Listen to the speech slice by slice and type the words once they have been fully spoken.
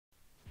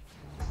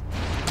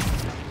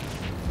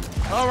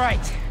All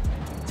right,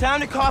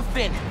 time to call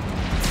Finn.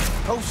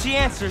 Hope she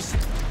answers.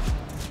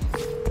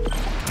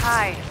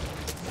 Hi,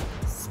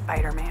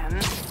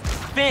 Spider-Man.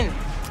 Finn,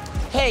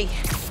 hey,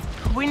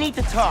 we need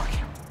to talk.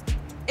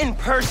 In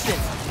person.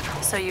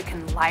 So you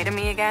can lie to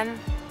me again?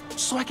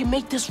 So I can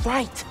make this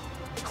right.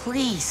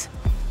 Please.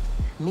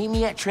 Meet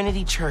me at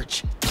Trinity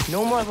Church.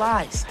 No more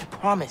lies, I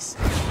promise.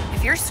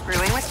 If you're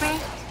screwing with me...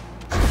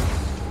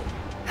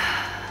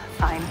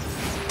 Fine.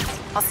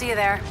 I'll see you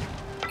there.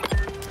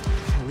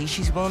 At least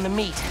she's willing to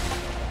meet.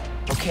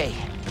 Okay,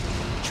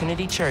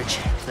 Trinity Church,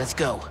 let's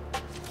go.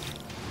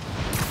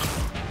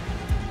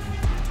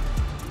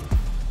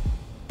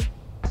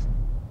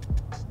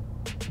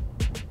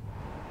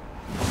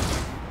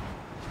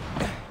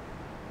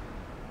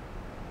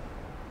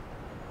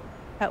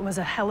 That was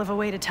a hell of a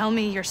way to tell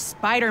me you're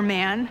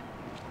Spider-Man.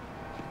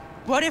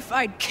 What if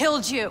I'd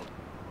killed you?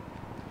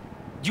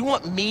 You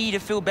want me to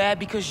feel bad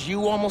because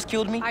you almost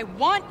killed me? I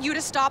want you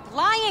to stop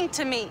lying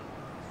to me.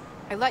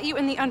 I let you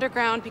in the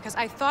underground because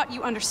I thought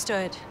you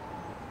understood.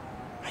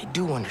 I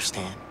do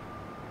understand.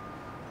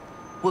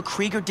 What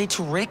Krieger did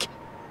to Rick?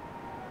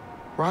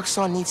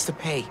 Roxxon needs to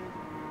pay.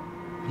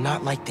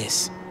 Not like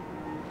this.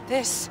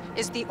 This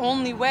is the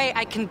only way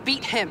I can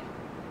beat him.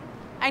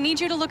 I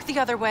need you to look the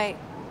other way.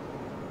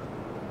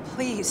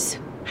 Please.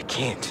 I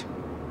can't.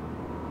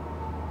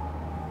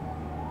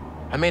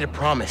 I made a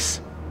promise.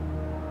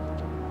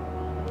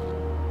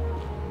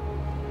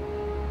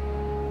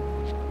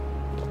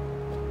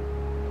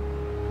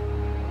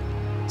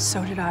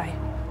 So did I.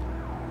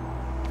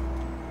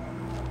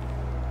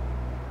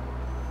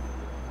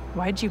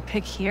 Why'd you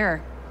pick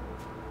here?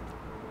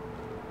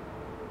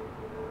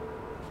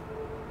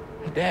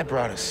 Dad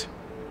brought us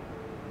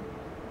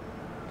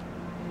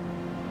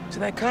to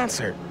that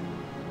concert.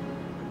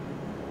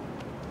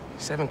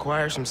 7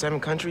 choirs from 7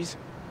 countries.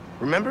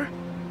 Remember?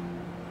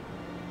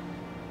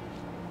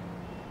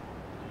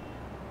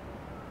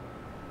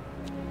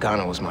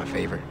 Ghana was my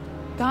favorite.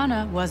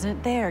 Ghana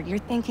wasn't there. You're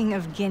thinking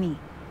of Guinea.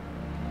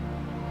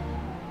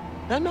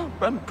 No,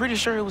 I'm pretty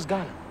sure it was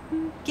Ghana.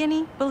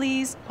 Guinea,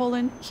 Belize,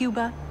 Poland,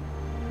 Cuba.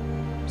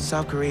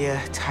 South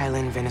Korea,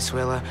 Thailand,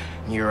 Venezuela.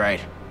 You're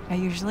right. I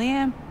usually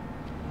am.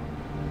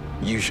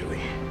 Usually.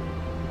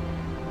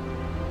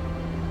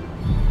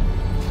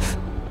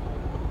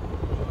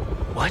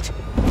 What?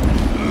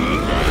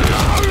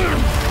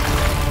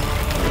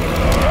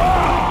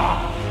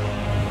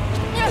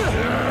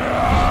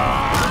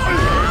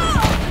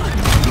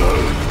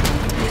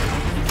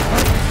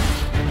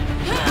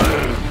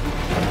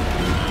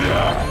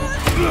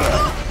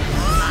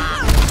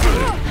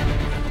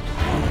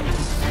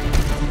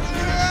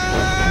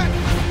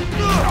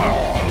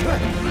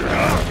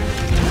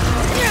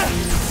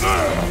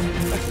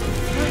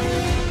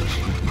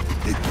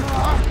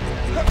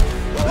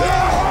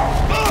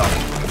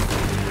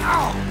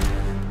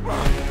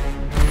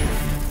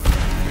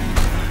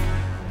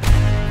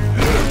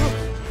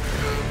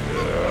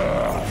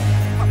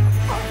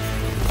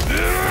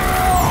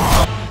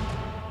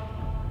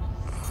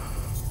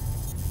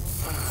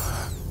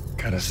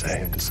 Gotta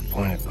say, I'm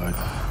disappointed, bud.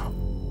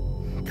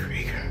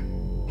 Krieger.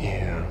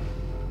 Yeah.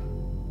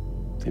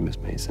 See, Miss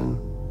Mason?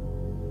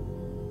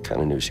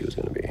 Kinda knew she was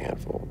gonna be a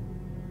handful.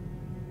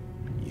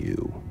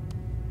 You.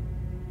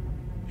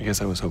 I guess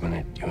I was hoping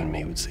that you and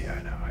me would see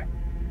eye to eye.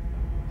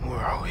 Where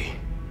are we?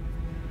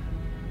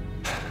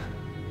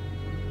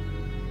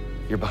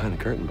 You're behind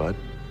the curtain, bud.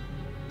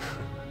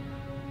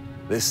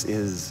 This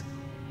is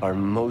our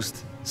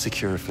most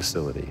secure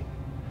facility.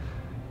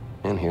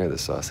 And here the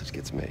sausage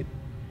gets made.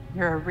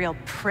 You're a real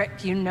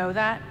prick, you know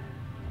that?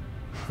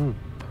 You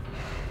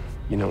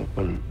know,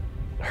 when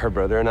her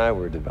brother and I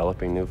were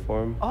developing new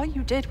form, All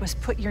you did was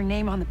put your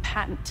name on the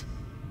patent.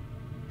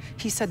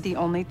 He said the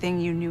only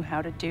thing you knew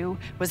how to do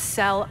was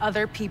sell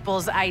other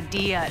people's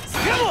ideas.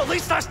 Yeah, well, at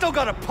least I still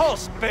got a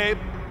pulse, babe.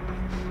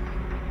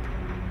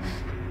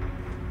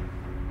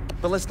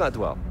 but let's not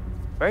dwell,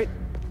 right?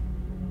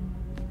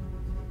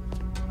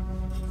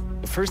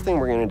 The first thing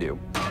we're gonna do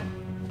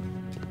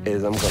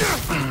is I'm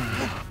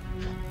gonna...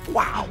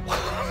 Wow!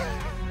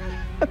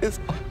 That is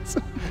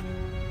awesome.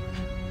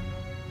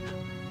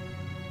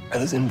 Are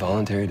those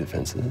involuntary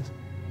defenses?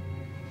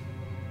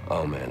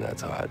 Oh man,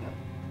 that's hot.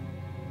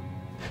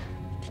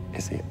 You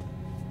see,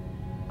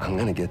 I'm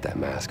gonna get that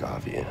mask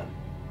off you.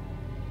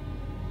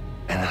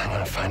 And I'm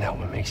gonna find out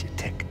what makes you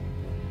tick.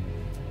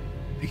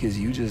 Because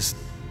you just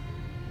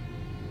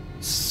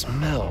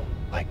smell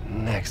like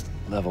next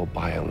level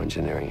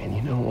bioengineering. And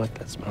you know what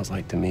that smells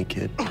like to me,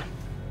 kid?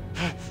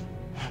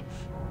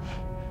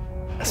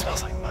 That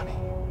smells like money.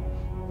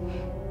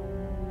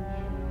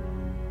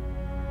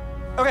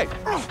 Okay,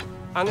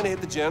 I'm gonna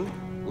hit the gym.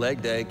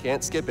 Leg day,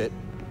 can't skip it.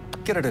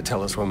 Get her to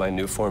tell us where my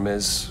new form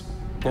is.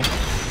 Yeah.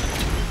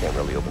 Can't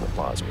really open the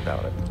plaza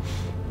without it.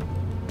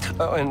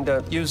 Oh, and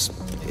use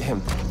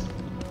him.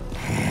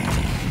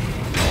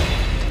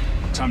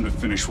 Time to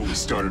finish what we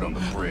started on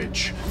the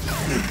bridge.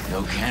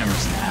 No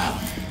cameras now.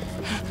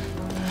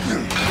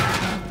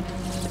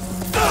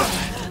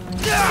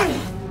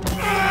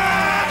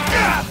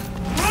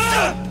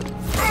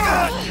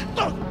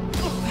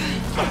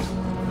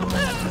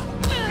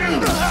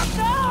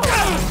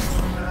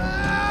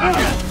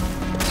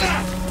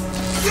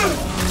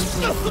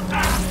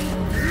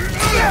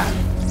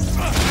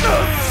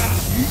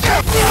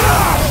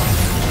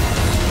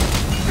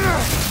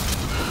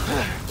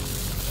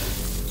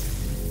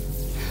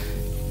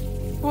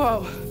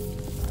 Whoa.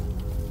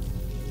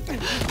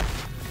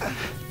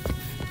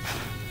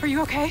 Are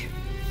you okay?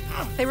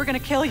 They were gonna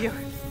kill you.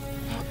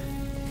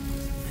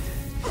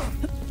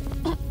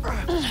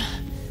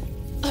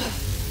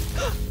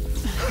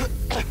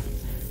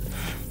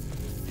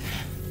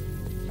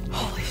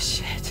 Holy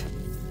shit.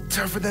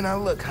 Tougher than I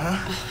look, huh?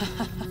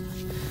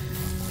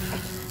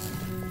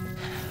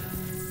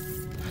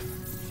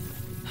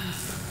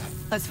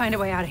 Let's find a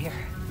way out of here.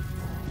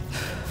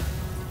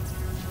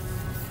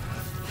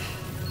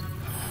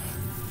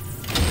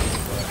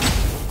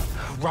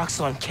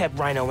 Roxxon kept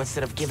Rhino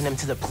instead of giving him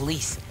to the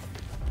police.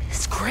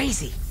 It's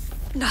crazy.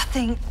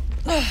 Nothing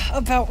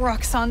about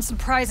Roxxon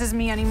surprises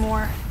me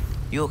anymore.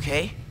 You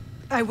okay?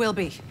 I will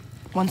be,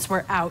 once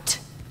we're out.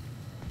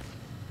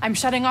 I'm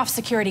shutting off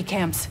security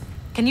cams.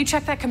 Can you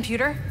check that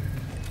computer?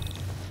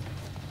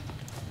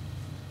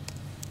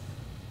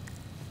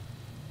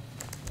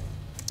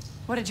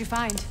 What did you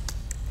find?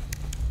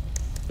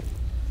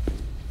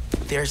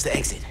 There's the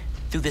exit,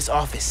 through this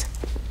office.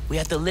 We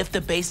have to lift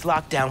the base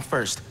lockdown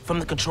first, from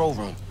the control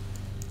room.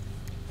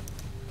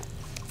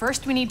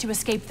 First, we need to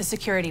escape the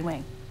security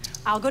wing.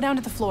 I'll go down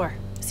to the floor,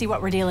 see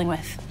what we're dealing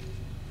with.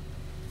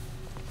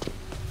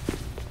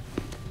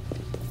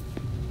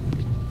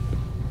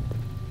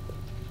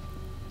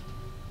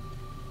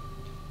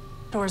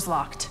 Door's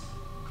locked.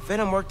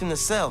 Venom worked in the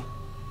cell.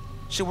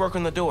 Should work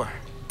on the door.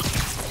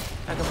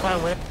 I can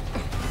find where...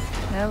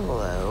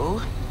 Hello?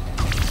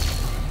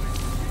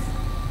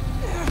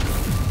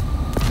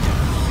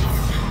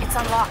 It's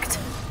unlocked.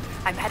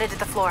 I'm headed to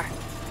the floor.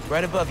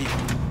 Right above you.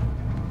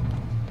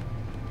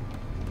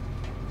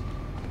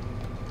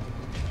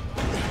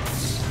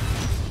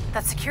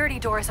 That security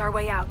door is our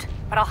way out,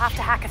 but I'll have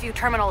to hack a few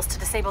terminals to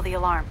disable the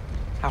alarm.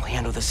 I'll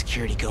handle the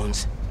security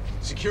goons.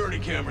 Security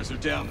cameras are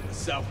down in the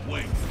south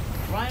wing.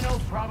 Rhino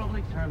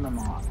probably turned them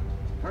off.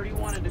 Heard he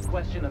wanted to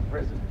question the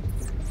prisoner.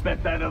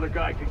 Bet that other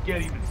guy could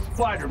get even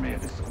Spider-Man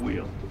to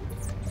squeal.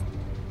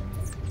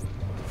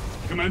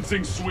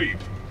 Commencing sweep.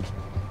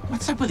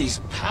 What's up with these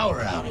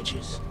power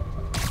outages?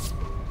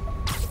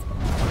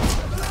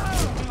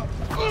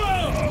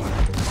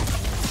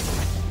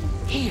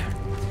 Here,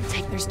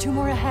 take. There's two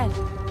more ahead.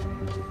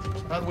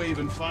 How'd we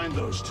even find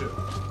those two?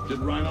 Did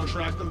Rhino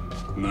track them?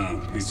 No,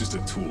 he's just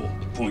a tool.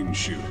 Point and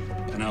shoot.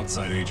 An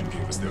outside agent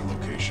gave us their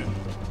location.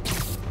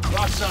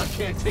 Roxxon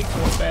can't take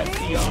more bad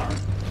PR.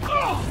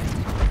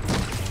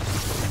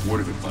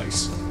 Word of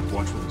advice.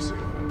 Watch what you say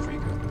about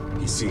Krieger.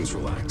 He seems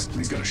relaxed, and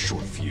he's got a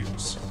short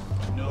fuse.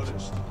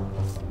 Noticed.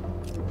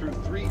 Through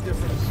 3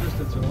 different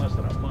assistants in less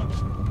than a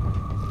month.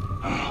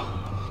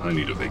 I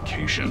need a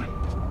vacation.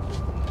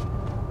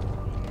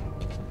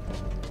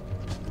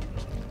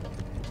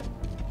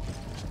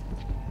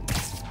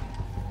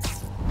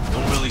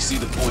 Don't really see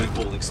the point of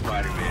pulling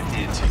Spider-Man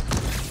into.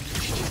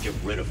 You should just get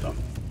rid of them.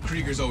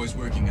 Krieger's always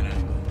working an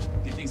angle.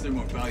 He thinks they're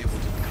more valuable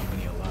to the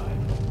company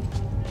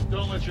alive.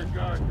 Don't let your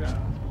guard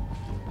down.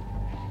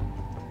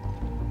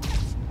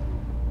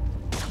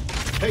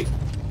 Hey,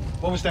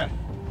 what was that?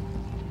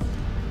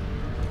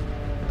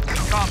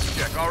 Comms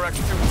check,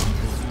 RX-2.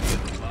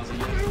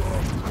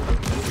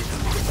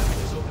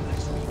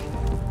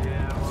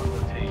 Yeah, more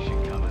rotation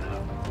coming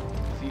up.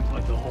 Seems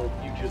like the whole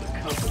future of the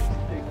company's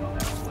taking on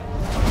that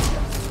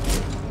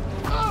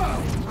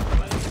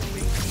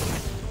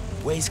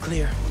place. Way's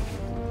clear.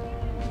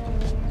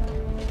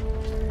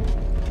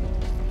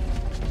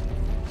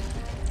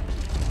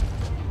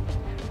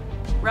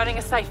 Running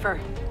a cipher.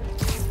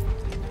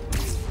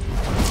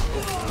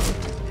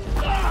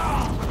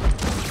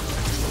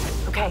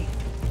 Okay,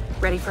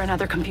 ready for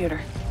another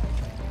computer.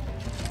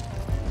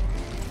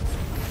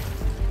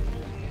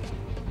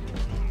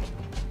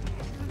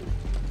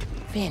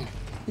 Finn,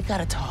 we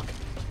gotta talk.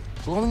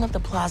 Blowing up the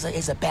plaza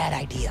is a bad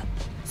idea.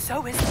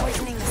 So is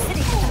poisoning the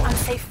city with an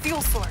unsafe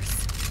fuel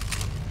source.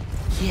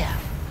 Yeah,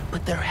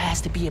 but there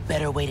has to be a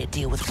better way to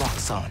deal with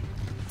Roxxon.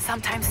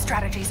 Sometimes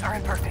strategies are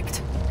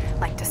imperfect,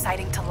 like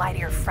deciding to lie to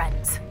your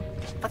friends.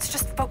 Let's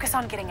just focus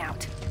on getting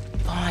out.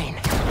 Fine.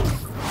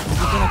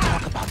 We're gonna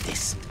talk about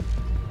this.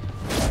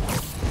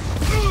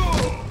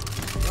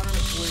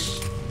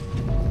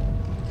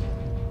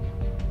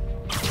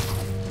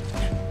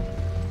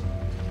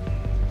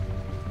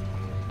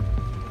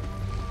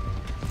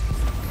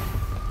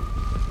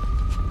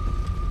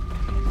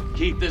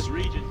 Keep this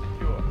region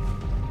secure.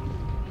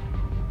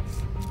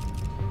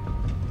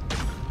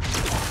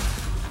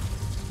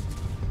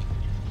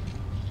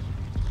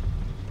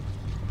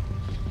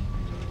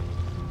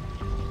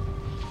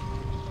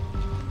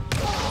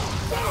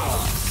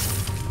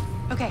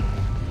 Okay,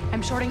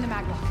 I'm shorting the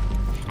maglock.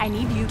 I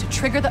need you to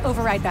trigger the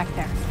override back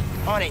there.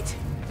 On it.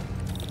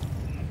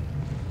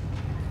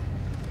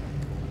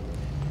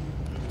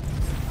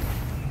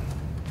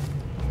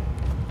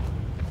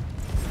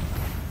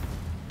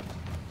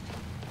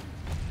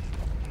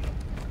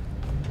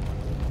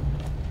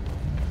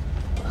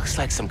 Looks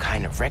like some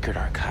kind of record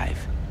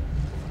archive.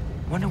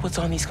 Wonder what's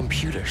on these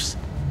computers.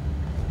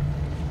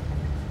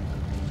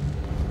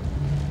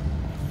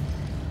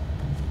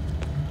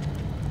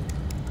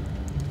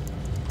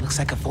 Looks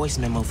like a voice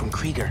memo from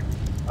Krieger.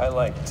 I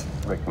liked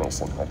Rick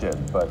Mason, I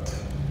did, but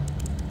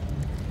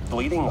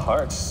bleeding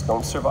hearts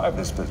don't survive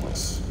this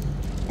business.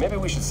 Maybe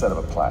we should set up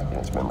a plaque in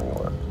his memory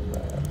or...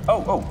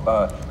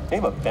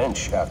 name a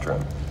bench after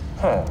him.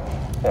 Huh.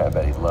 Yeah, I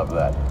bet he'd love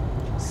that.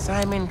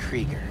 Simon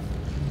Krieger,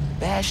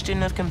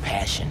 bastion of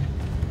compassion.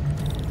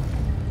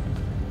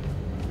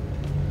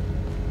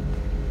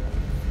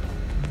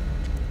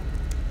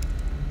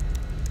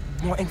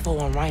 More info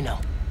on Rhino.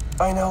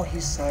 I know he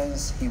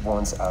says he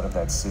wants out of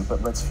that suit,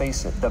 but let's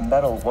face it, the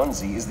metal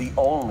onesie is the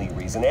only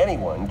reason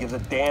anyone gives a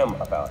damn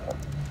about him.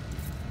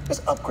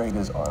 Just upgrade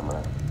his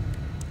armor.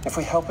 If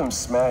we help him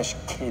smash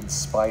Kid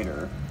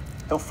Spider,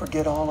 he'll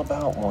forget all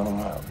about wanting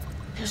out.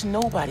 There's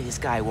nobody this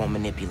guy won't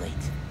manipulate.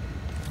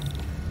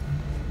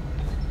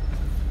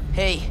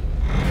 Hey,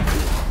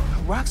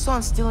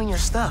 Roxxon's stealing your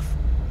stuff.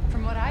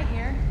 From what I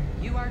hear,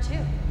 you are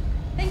too.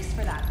 Thanks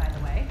for that, by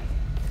the way.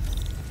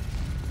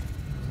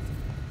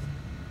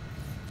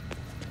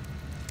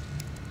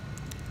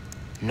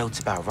 Notes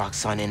about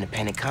Roxxon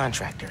independent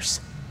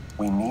contractors.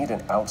 We need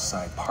an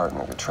outside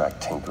partner to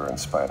track Tinker and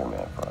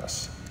Spider-Man for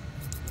us.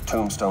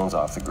 Tombstone's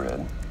off the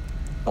grid.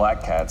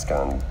 Black Cat's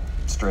gone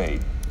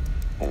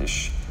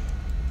straight-ish.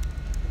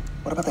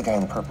 What about the guy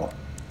in the purple?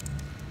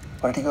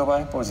 What did he go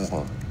by? What was his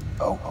name?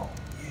 Oh,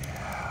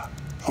 yeah.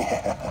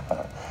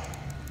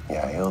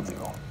 Yeah, he'll do.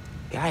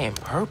 Guy in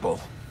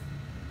purple?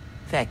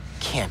 That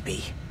can't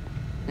be.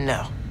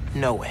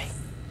 No way.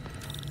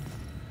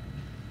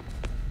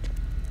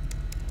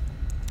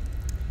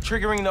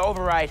 Triggering the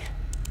override.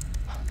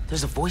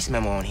 There's a voice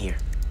memo on here.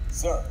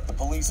 Sir, the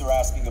police are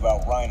asking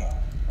about Rhino.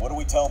 What do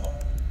we tell them?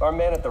 Our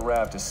man at the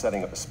raft is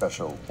setting up a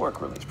special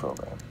work release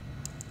program.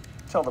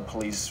 Tell the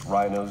police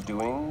Rhino's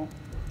doing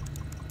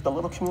a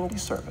little community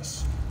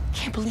service.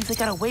 Can't believe they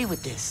got away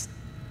with this.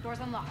 Door's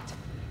unlocked,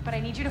 but I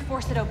need you to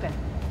force it open.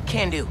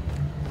 Can do.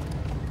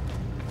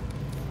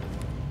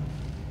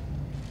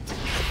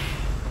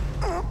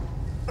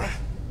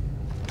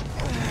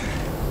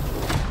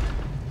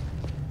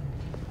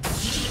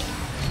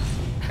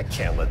 I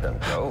can't let them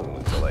go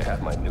until I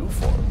have my new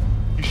form.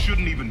 You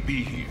shouldn't even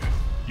be here.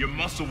 Your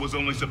muscle was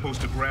only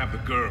supposed to grab the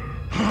girl.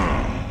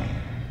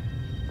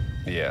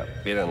 Yeah,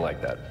 he didn't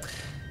like that.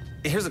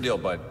 Here's the deal,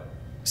 bud.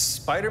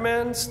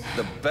 Spider-Man's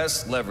the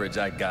best leverage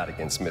I got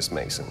against Miss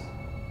Mason.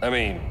 I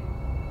mean,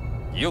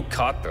 you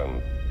caught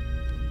them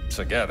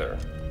together.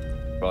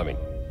 Well, I mean,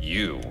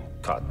 you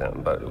caught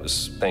them, but it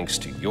was thanks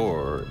to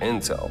your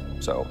intel.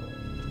 So,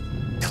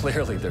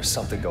 clearly there's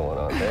something going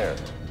on there.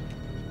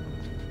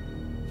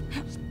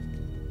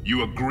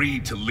 You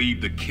agreed to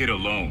leave the kid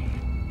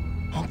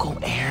alone. Uncle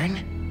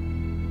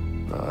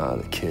Aaron? Ah,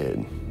 the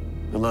kid.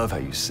 I love how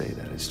you say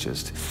that. It's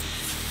just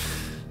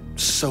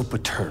so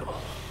paternal.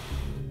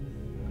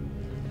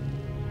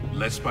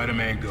 Let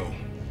Spider-Man go,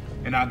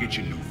 and I'll get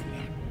you new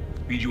form.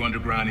 Feed you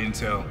underground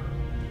intel,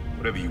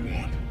 whatever you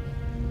want.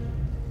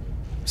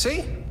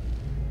 See?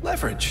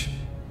 Leverage.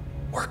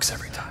 Works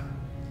every time.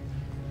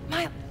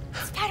 Miles,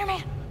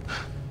 Spider-Man.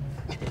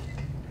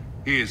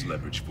 Here's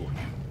leverage for you.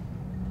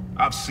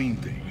 I've seen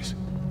things.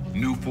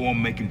 New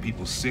form making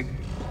people sick.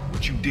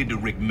 What you did to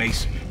Rick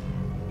Mason.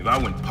 If I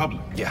went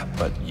public... Yeah,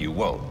 but you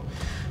won't.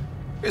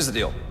 Here's the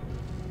deal.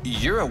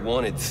 You're a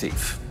wanted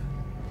thief.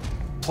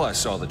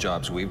 Plus all the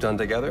jobs we've done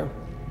together.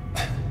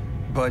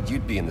 But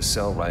you'd be in the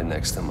cell right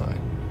next to mine.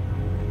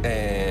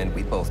 And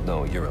we both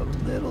know you're a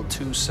little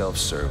too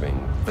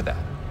self-serving for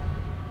that.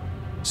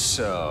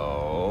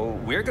 So,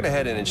 we're gonna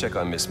head in and check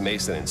on Miss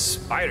Mason and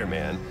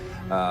Spider-Man,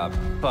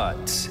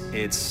 but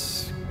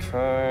it's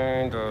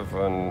kind of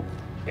an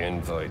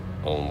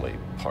invite-only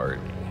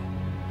party.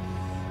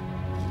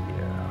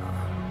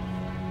 Yeah.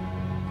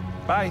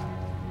 Bye.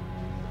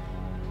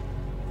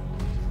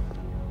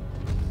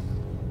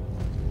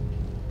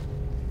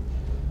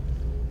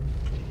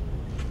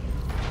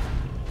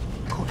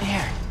 Go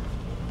there.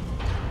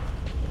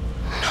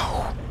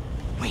 No.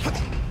 Wait.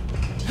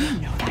 Do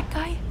you know that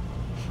guy?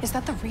 Is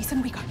that the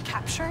reason we got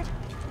captured?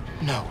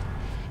 No.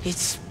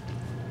 It's...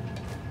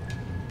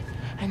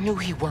 I knew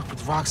he worked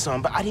with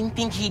Roxxon, but I didn't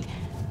think he'd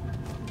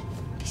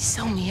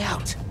sell me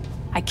out.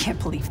 I can't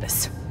believe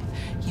this.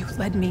 You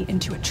led me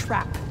into a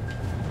trap.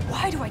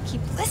 Why do I keep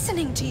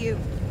listening to you?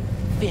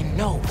 Finn,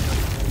 no.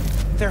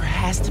 There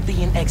has to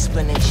be an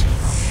explanation.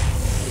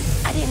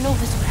 I didn't know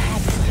this would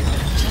happen.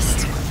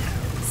 Just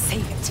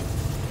save it.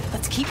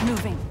 Let's keep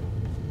moving.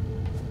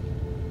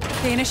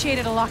 They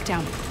initiated a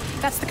lockdown.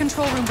 That's the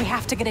control room we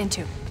have to get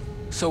into.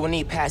 So we'll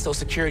need past those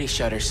security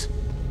shutters.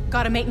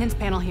 Got a maintenance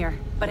panel here,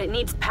 but it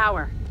needs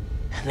power.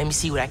 Let me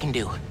see what I can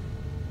do.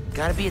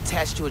 Gotta be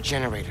attached to a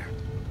generator.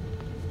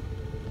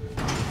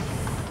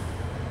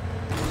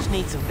 Just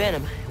need some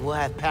venom, and we'll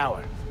have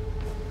power.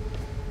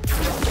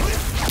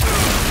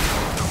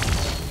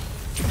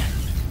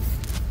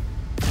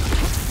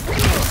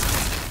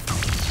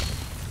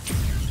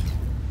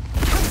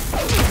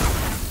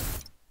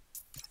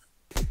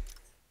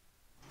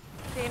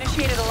 They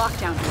initiated a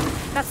lockdown.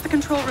 That's the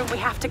control room we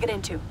have to get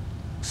into.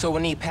 So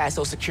we'll need past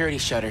those security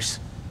shutters.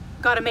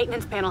 Got a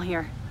maintenance panel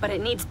here, but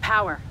it needs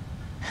power.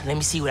 Let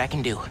me see what I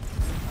can do.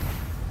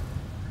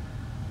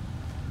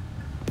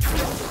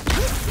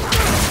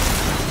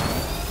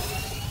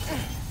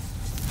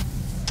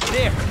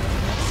 There!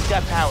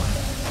 Got power.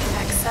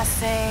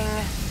 Accessing...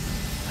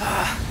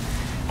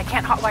 I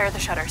can't hotwire the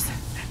shutters,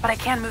 but I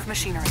can move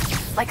machinery,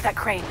 like that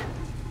crane.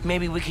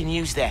 Maybe we can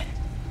use that.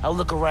 I'll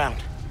look around.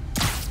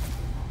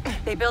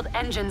 They build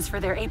engines for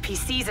their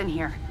APCs in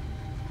here.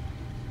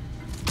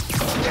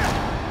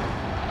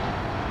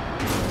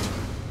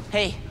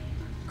 Hey,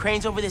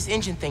 crane's over this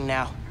engine thing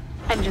now.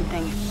 Engine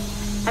thing.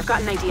 I've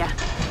got an idea.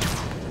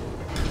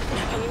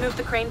 Can you move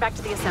the crane back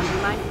to the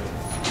assembly line?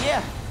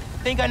 Yeah,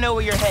 think I know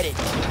where you're headed.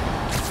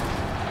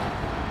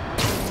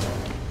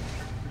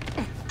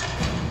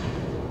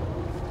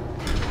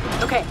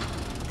 Okay,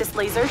 this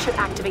laser should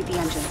activate the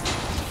engine.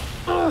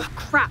 Oh,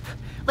 crap.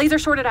 Laser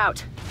shorted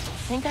out.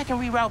 Think I can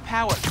reroute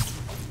power.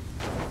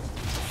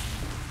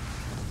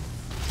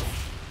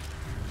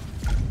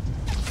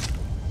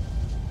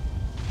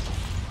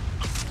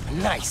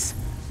 Nice.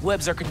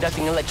 Webs are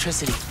conducting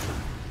electricity.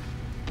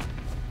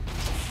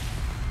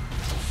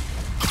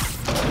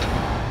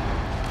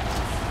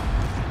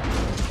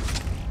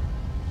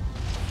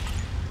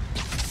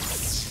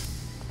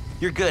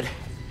 You're good.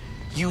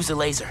 Use a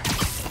laser.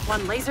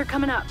 One laser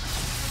coming up.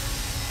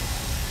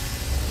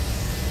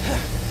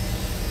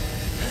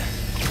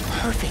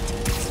 Perfect.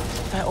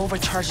 If I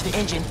overcharge the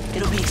engine,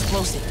 it'll be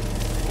explosive.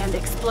 And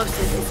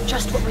explosive is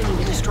just what we need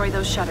to destroy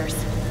those shutters.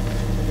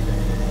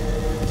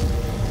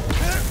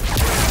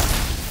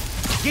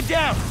 Get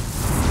down!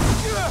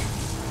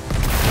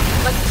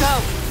 Let's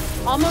go.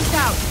 Almost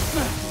out.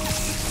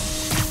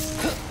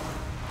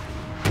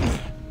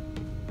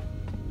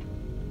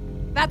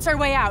 That's our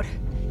way out.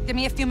 Give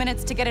me a few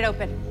minutes to get it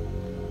open.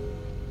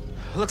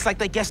 Looks like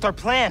they guessed our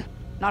plan.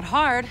 Not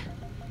hard.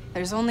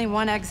 There's only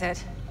one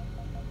exit.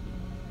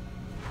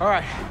 All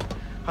right,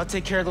 I'll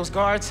take care of those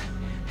guards.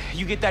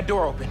 You get that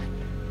door open.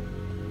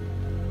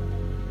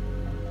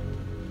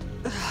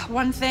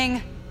 One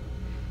thing.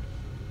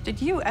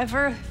 Did you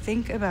ever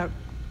think about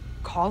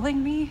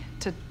calling me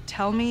to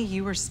tell me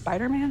you were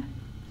Spider-Man?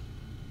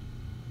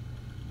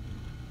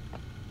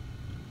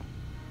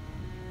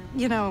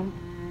 You know,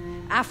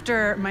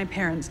 after my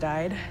parents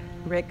died,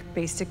 Rick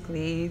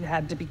basically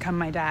had to become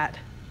my dad.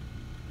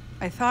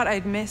 I thought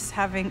I'd miss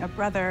having a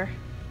brother,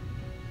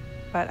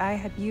 but I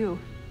had you.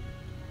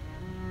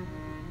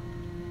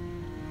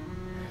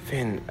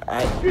 Finn,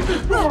 Get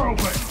this door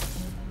open!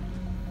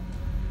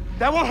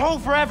 That won't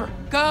hold forever.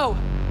 Go!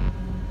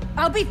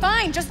 I'll be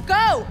fine, just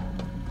go!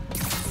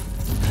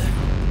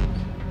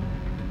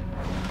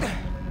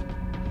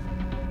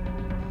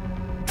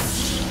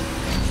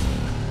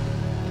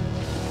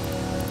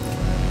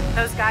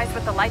 Those guys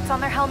with the lights on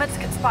their helmets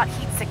can spot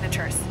heat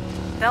signatures.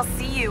 They'll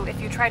see you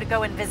if you try to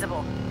go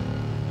invisible.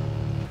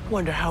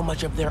 Wonder how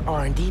much of their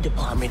R&D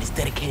department is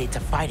dedicated to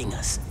fighting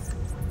us.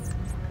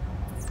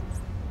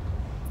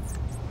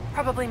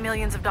 Probably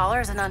millions of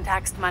dollars in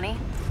untaxed money.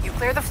 You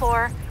clear the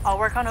floor, I'll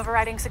work on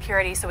overriding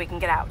security so we can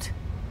get out.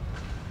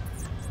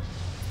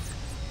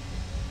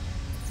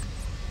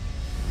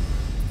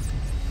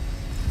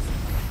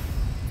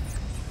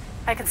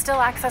 I can still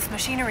access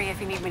machinery if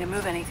you need me to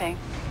move anything.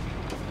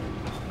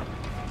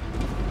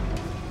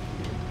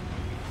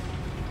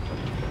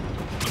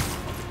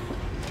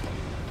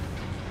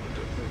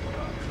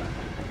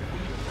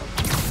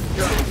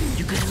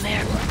 You good in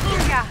there?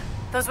 Yeah,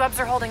 those webs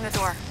are holding the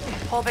door.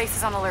 Whole base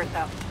is on alert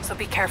though, so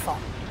be careful.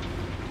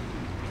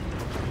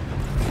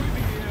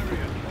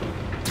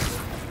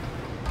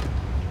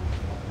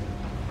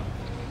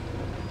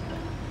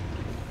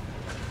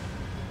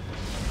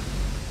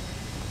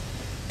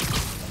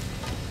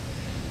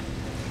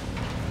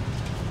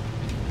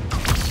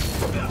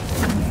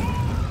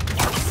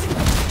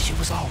 She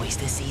was always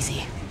this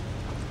easy.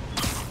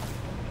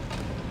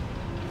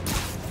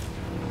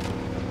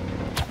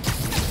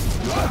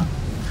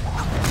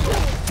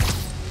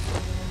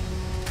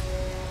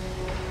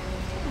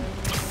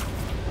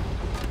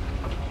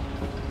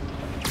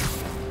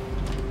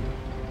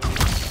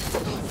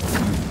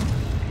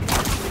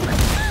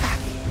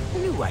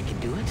 I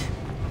could do it.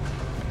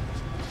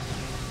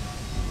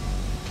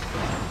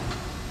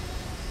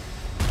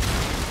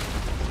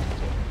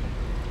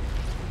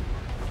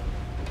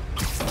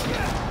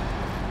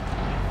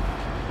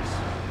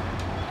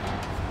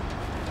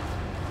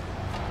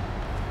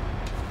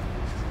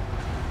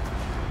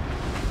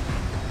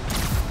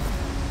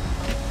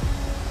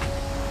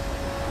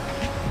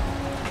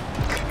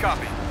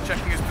 Copy.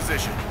 Checking his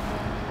position.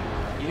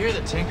 You hear the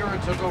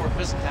Tinkerer took over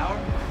Fisk Tower?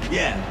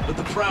 Yeah, but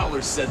the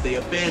Prowlers said they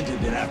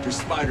abandoned it after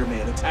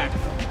Spider-Man attacked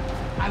them.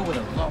 I would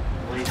have loved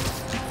to believe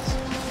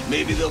it.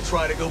 Maybe they'll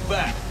try to go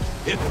back.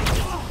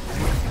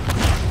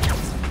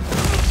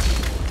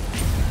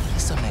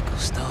 Eso me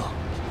gustó.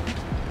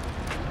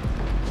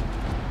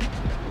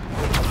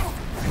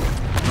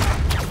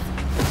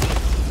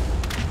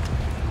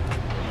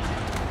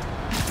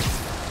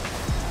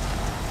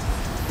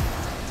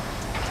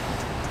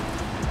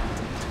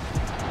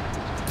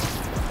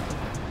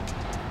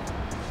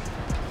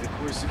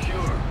 We're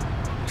secure.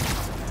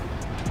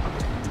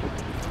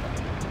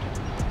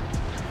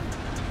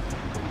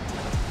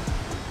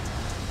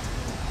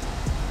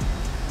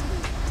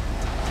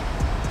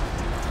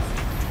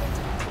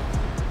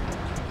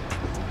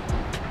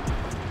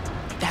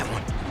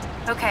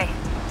 Okay.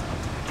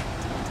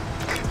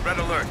 Red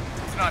alert.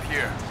 It's not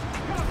here.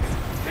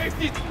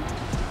 Safety!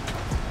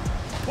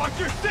 Watch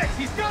your six!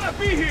 He's gotta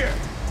be here!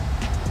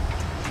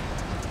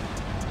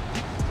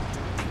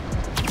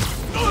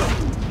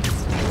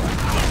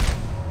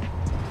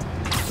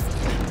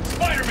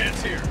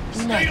 Spider-Man's here!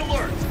 Stay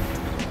alert!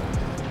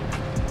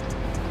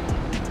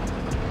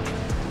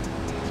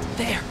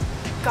 There.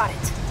 Got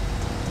it.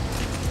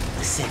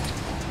 Listen,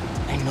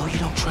 I know you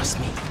don't trust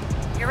me.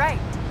 You're right.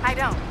 I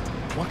don't.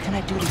 What can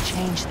I do to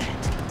change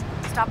that?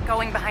 Stop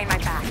going behind my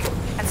back.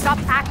 And stop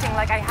acting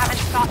like I haven't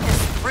thought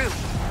this through.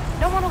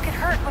 No one will get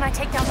hurt when I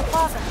take down the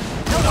plaza.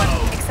 No one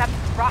except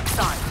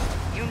Roxxon.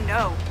 You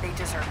know they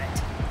deserve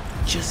it.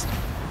 Just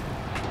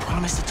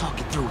promise to talk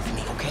it through with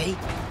me, okay?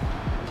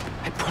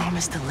 I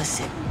promise to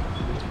listen.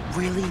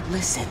 Really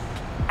listen.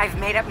 I've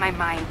made up my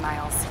mind,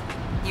 Miles.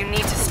 You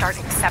need to start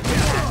accepting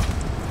that.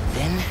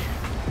 Then,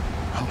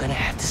 I'm gonna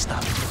have to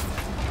stop you.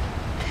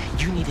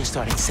 You need to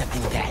start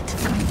accepting that.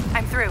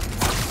 I'm through.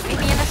 Meet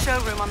me in the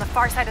showroom on the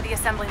far side of the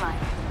assembly line.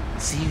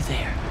 See you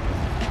there.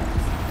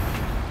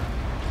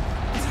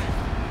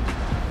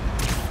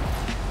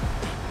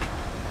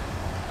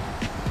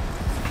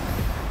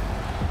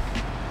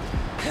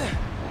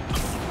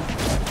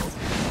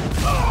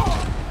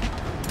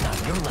 Not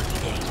your lucky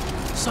day.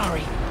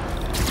 Sorry.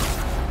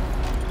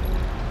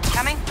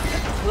 Coming?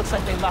 Looks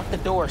like they locked the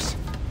doors.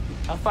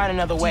 I'll find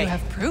another way. Do you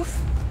have proof?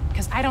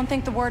 Because I don't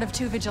think the word of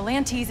two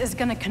vigilantes is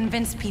gonna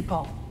convince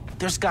people.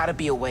 There's gotta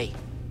be a way.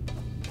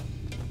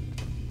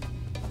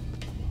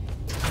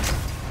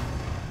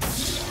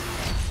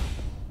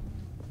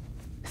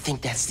 I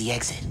think that's the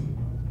exit.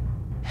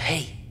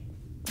 Hey.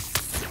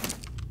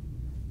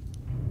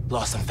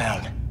 Lost and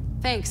found.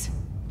 Thanks.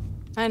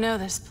 I know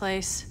this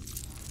place.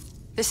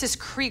 This is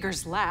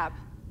Krieger's lab.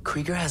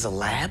 Krieger has a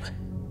lab?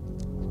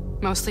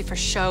 Mostly for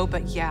show,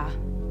 but yeah.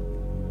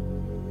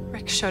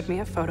 Rick showed me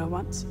a photo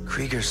once.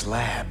 Krieger's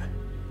lab.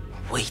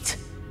 Wait.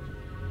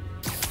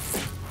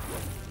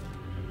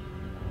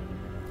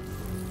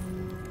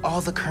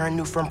 All the current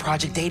new firm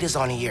project data's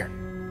on here.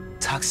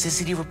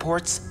 Toxicity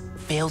reports,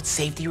 failed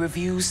safety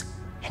reviews,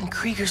 and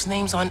Krieger's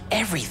name's on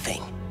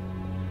everything.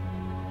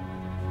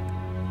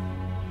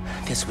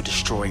 This would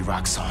destroy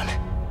Roxxon.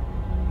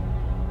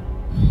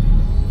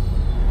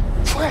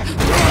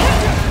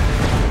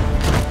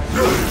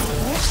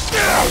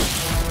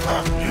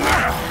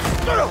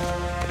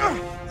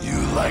 You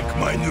like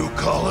my new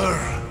color?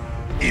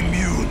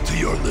 Immune to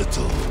your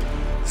little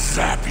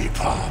zappy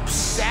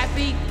pops.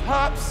 Zappy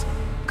Pops?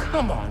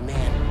 Come on,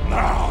 man.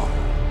 Now,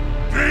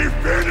 we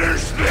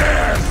finish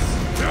this!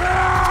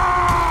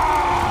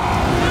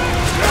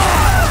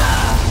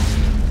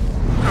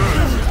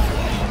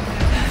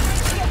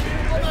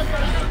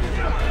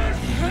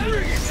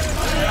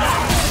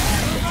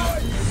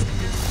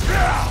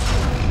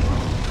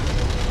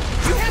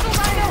 You handle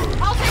Rhino,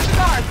 I'll take the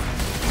guard.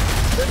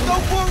 Let's go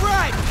for a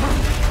ride!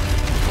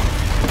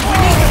 We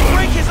need to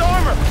break his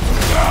armor!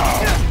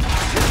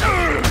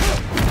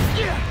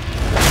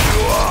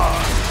 You are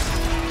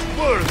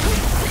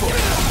merciful.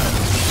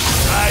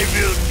 I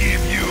will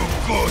give you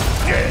good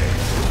day.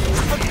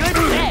 A good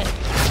day?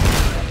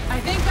 I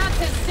think that's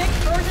his sick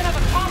version of a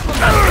compliment.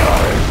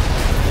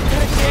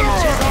 Gonna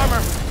damage his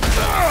armor.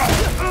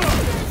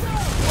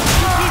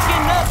 You keep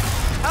getting up,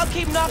 I'll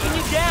keep knocking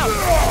you down.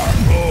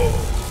 Oh,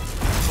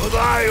 but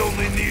I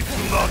only need to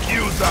knock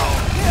you down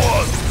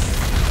once.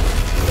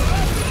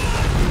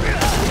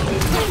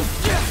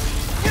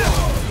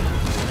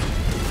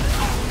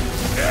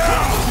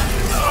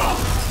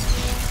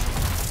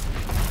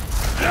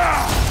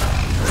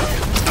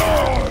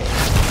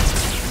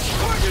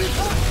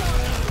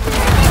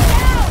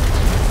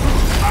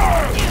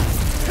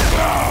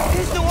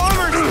 His new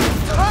armor's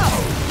tough.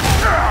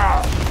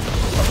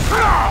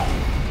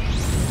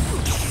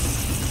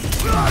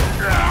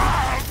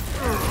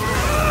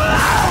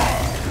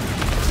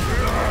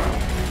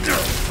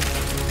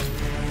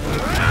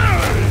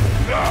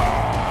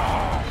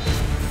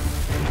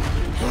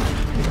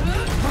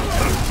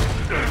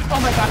 Oh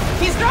my god,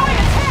 he's throwing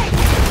a tank!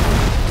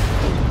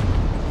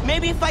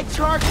 Maybe if I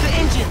charge the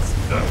engines.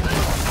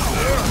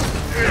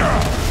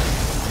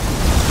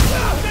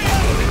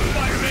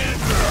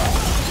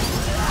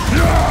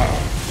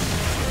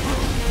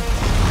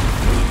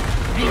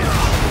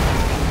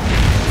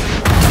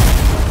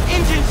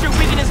 Engines should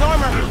weaken his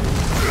armor.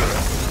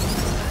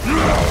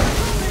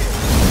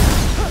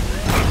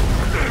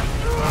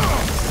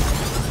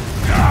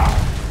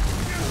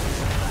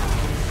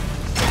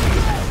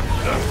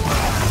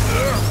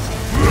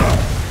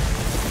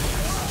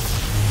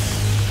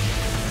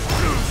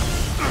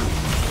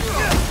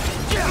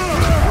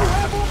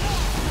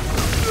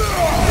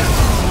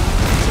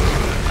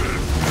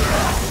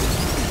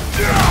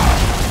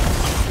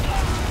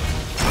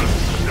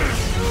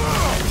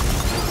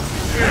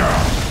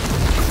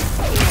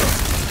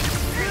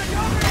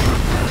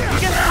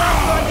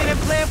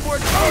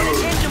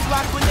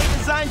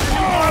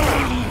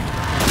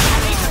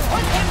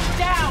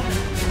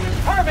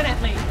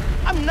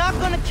 I'm not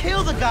gonna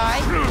kill the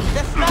guy.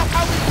 That's not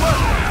how it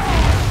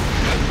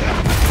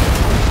works.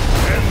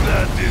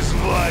 That is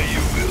why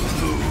you will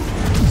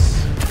lose.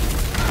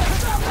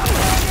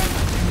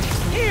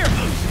 Here!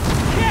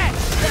 Catch!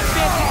 That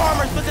fancy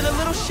armor's looking a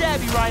little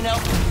shabby, Rhino.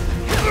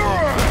 Get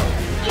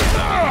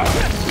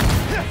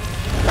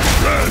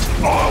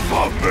off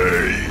of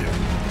me!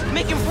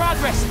 Making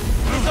progress.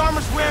 His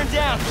armor's wearing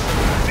down.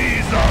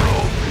 These are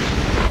only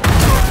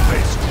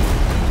surface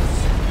wounds.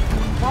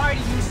 Why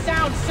do you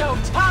sound so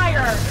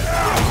tired?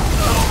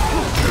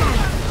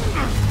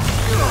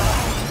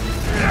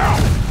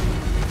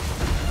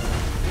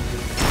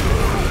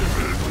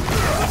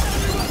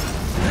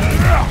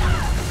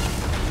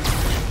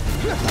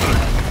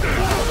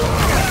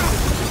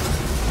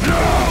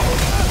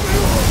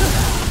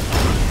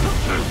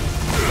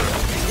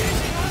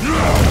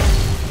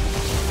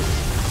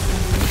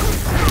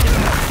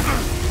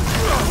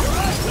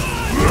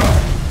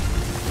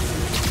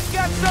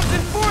 Got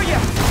something for you!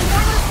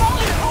 Armor's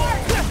falling apart!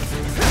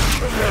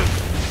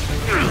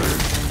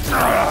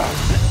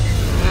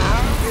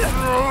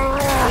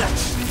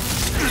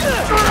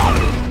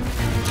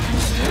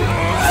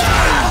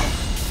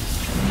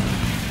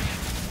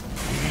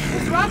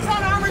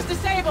 Roxxon armor's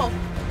disabled.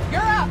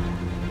 You're up.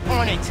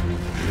 On it.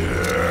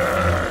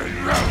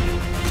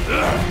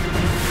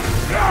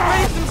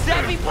 Ready some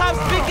zappy pops,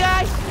 big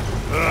guy?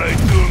 I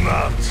do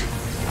not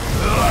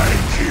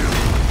like you.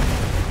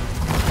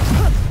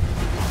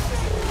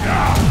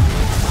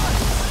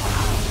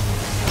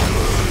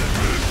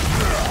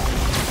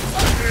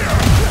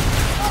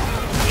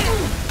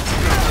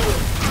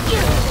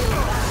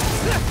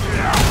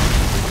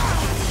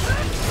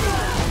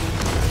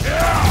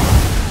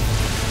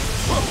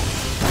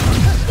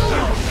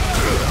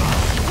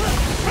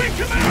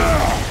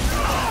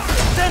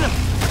 Send him!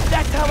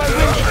 That's how I win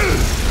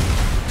it!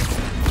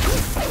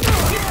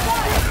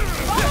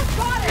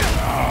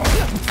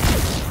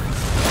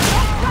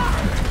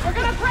 We're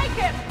gonna break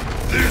him!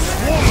 This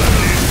woman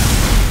is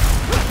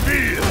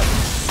fierce.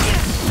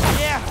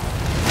 Yeah.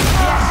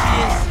 Yeah, she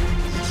is.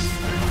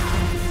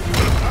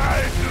 I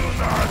do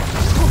not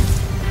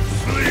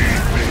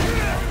sleep.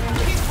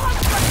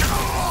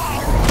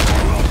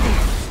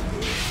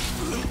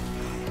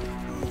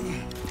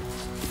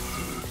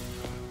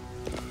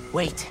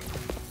 Wait.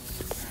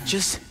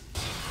 Just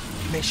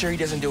make sure he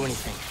doesn't do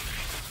anything.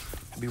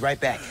 I'll be right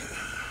back.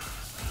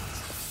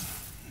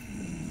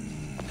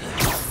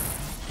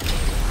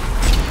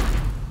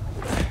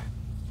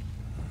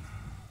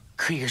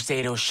 Krieger's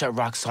Zato shut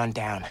Roxxon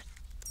down.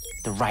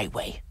 The right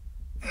way.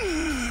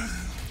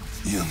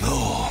 You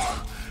know,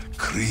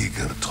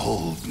 Krieger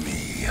told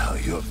me how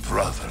your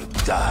brother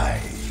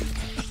died.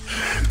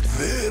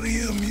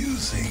 Very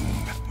amusing.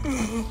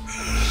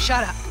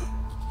 Shut up.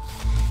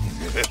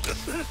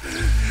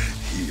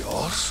 He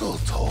also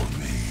told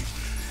me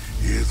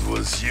it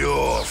was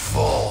your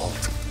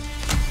fault.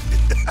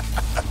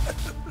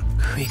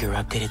 Krieger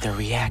updated the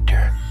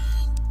reactor.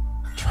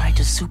 Tried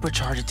to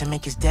supercharge it to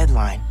make his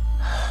deadline.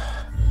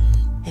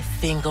 If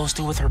Finn goes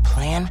through with her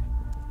plan...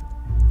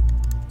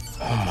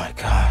 Oh my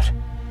god.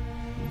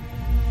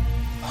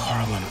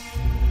 Harlem.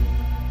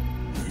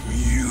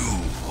 You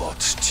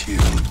watch till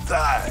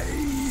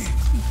die.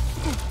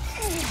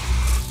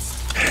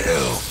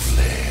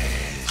 Helpless.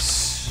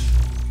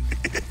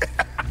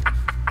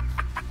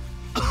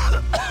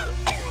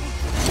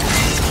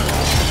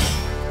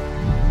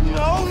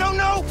 No, no,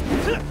 no!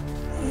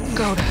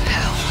 Go to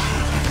hell.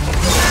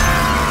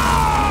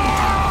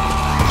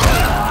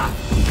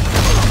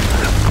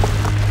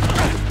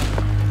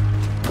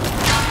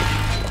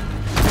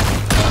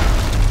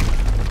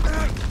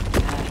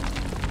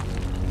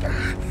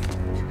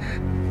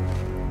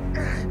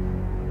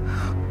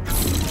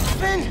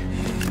 Finn!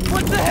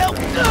 What the hell?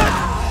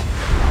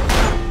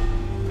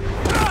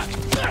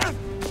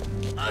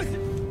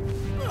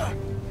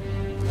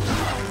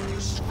 You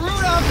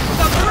screwed up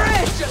the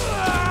bridge!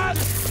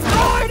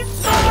 Destroyed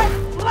my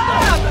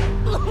lab!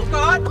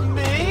 Got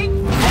me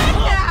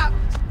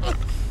kidnapped!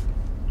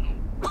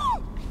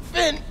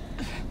 Finn!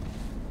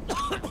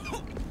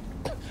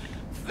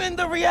 Finn,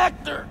 the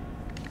reactor!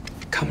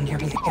 Come near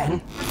me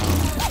again.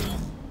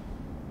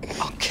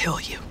 I'll kill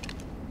you.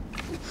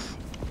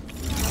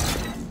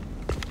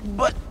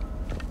 But...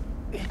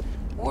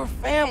 we're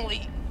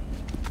family.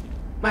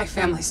 My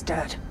family's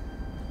dead.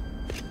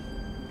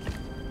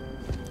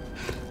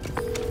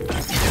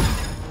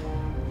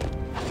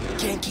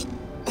 Genki.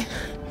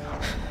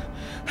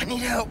 I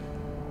need help.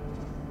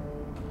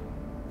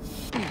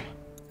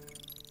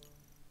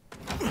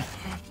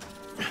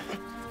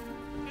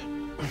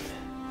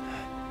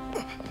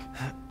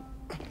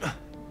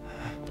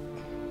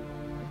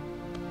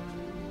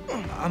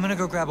 I'm gonna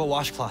go grab a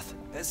washcloth,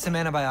 some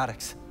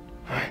antibiotics.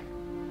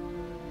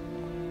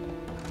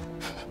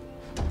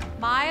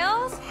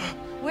 Miles?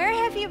 Where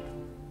have you...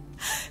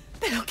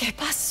 ¿Pero qué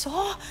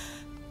pasó?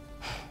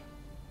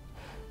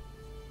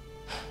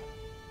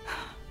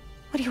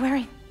 What are you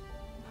wearing?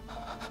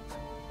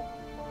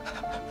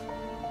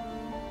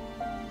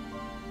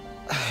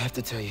 I have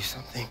to tell you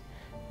something.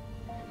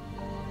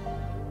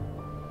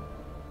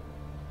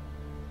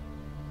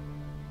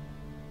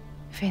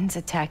 Finn's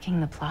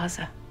attacking the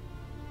plaza.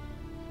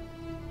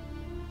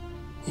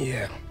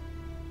 Yeah.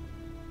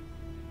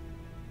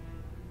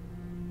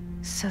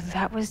 So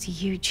that was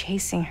you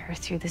chasing her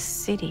through the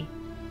city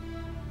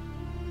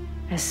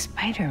as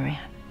Spider-Man.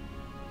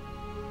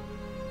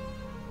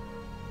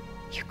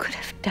 You could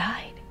have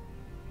died.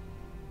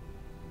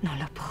 No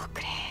lo puedo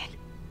creer.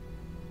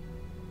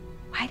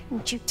 Why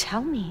didn't you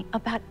tell me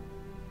about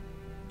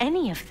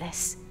any of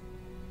this?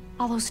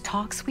 All those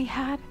talks we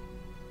had?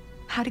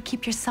 How to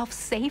keep yourself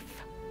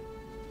safe?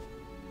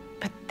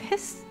 But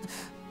this?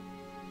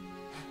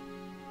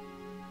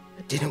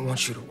 I didn't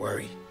want you to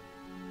worry.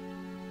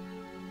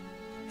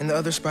 And the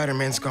other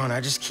Spider-Man's gone. I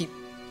just keep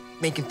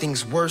making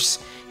things worse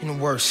and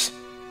worse.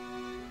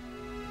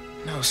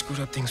 Now I screwed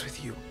up things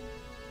with you.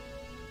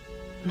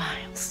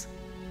 Miles.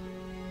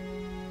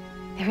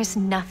 There is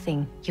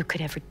nothing you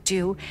could ever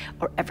do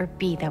or ever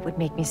be that would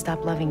make me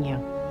stop loving you.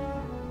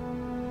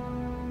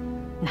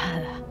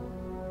 Nada.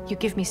 You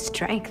give me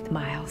strength,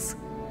 Miles.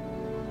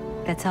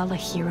 That's all a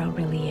hero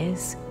really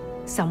is.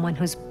 Someone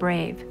who's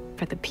brave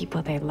for the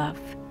people they love.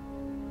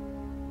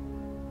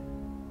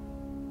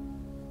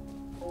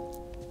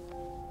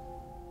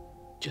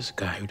 Just a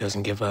guy who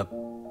doesn't give up.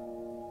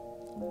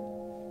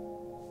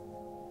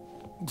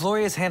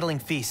 Gloria's handling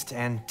Feast,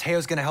 and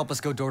Teo's gonna help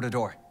us go door to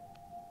door.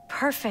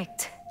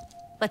 Perfect.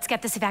 Let's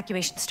get this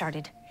evacuation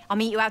started. I'll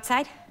meet you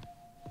outside.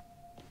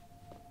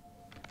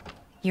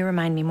 You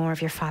remind me more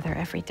of your father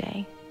every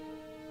day.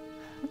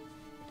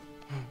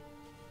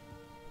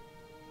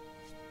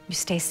 You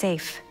stay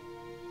safe.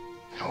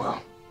 I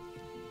will.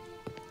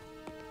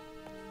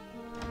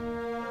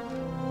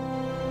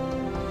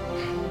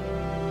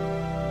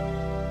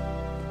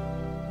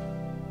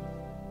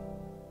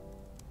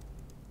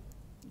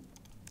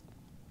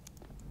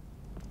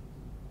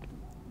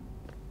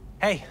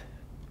 Hey,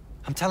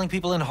 I'm telling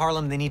people in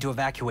Harlem they need to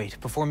evacuate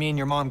before me and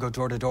your mom go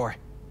door to door.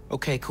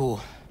 Okay,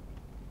 cool.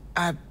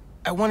 I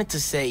wanted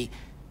to say,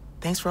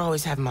 thanks for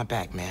always having my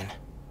back, man.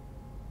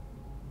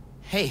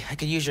 Hey, I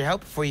could use your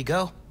help before you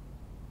go.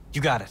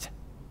 You got it.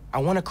 I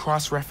want to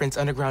cross-reference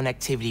underground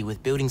activity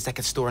with buildings that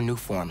could store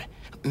Nuform.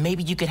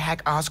 Maybe you could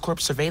hack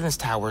Oscorp's surveillance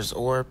towers,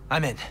 or...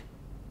 I'm in.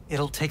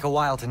 It'll take a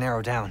while to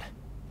narrow down.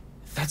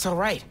 That's all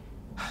right.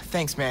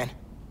 Thanks, man.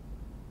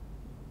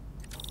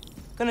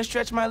 Gonna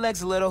stretch my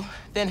legs a little,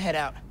 then head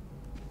out.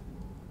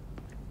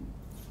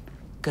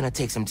 Gonna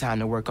take some time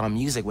to work on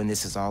music when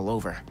this is all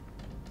over.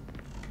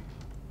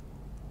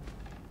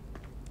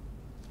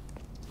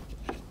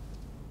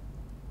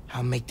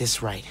 I'll make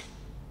this right.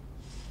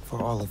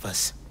 For all of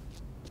us.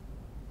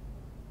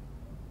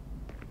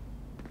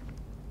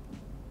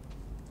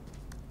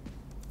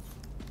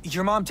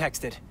 Your mom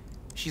texted.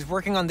 She's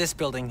working on this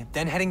building,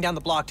 then heading down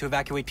the block to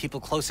evacuate people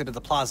closer to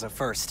the plaza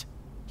first.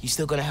 You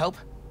still gonna help?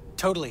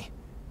 Totally.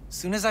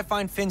 Soon as I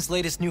find Finn's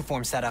latest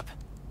Nuform setup.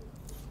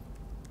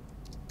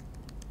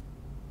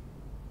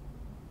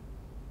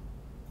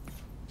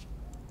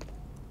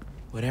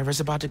 Whatever's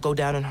about to go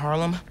down in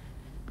Harlem,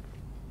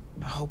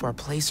 I hope our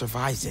place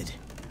survives it.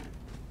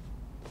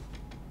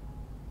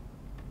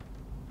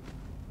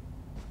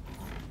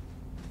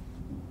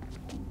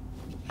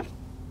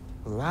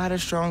 A lot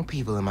of strong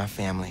people in my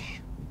family.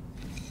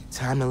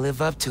 Time to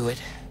live up to it.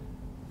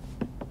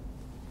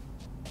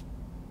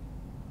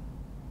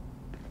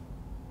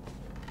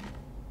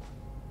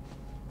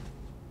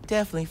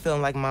 Definitely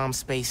feeling like mom's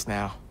space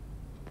now.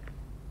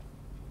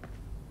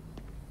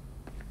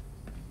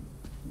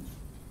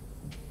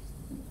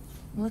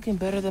 Looking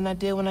better than I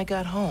did when I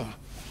got home.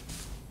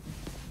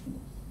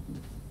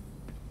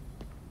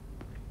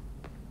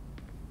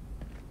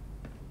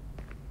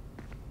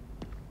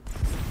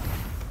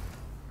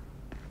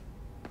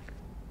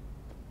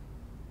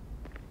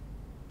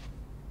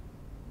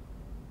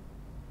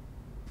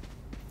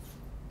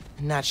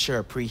 Not sure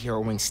a pre-hero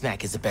wing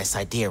snack is the best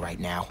idea right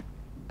now.